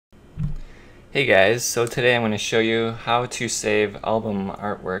Hey guys, so today I'm going to show you how to save album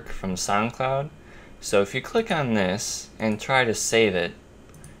artwork from SoundCloud. So if you click on this and try to save it,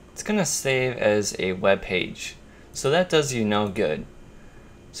 it's going to save as a web page. So that does you no good.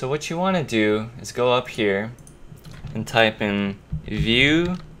 So what you want to do is go up here and type in view-source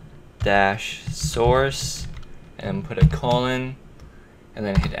and put a colon and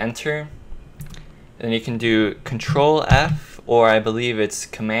then hit enter. And then you can do Control F, or I believe it's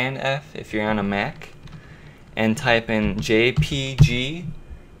Command F if you're on a Mac, and type in JPG,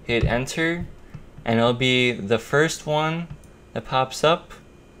 hit enter, and it'll be the first one that pops up.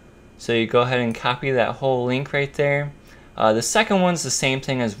 So you go ahead and copy that whole link right there. The second one's the same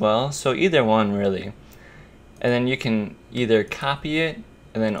thing as well, so either one really. And then you can either copy it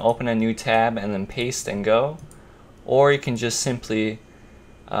and then open a new tab and then paste and go, or you can just simply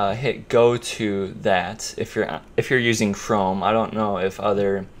hit go to that if you're using Chrome. I don't know if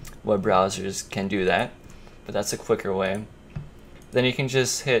other web browsers can do that, but that's a quicker way. Then you can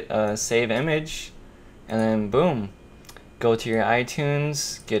just hit save image, and then boom, go to your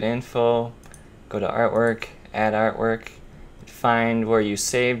iTunes, get info, go to artwork, add artwork, find where you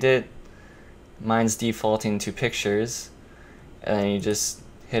saved it. Mine's defaulting to pictures, and then you just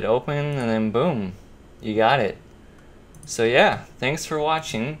hit open, and then boom, you got it. So yeah, thanks for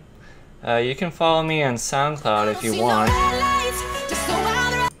watching. You can follow me on SoundCloud if you want.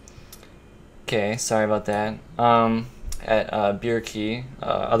 Okay, sorry about that. At Beer Key.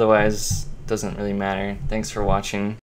 Otherwise, doesn't really matter. Thanks for watching.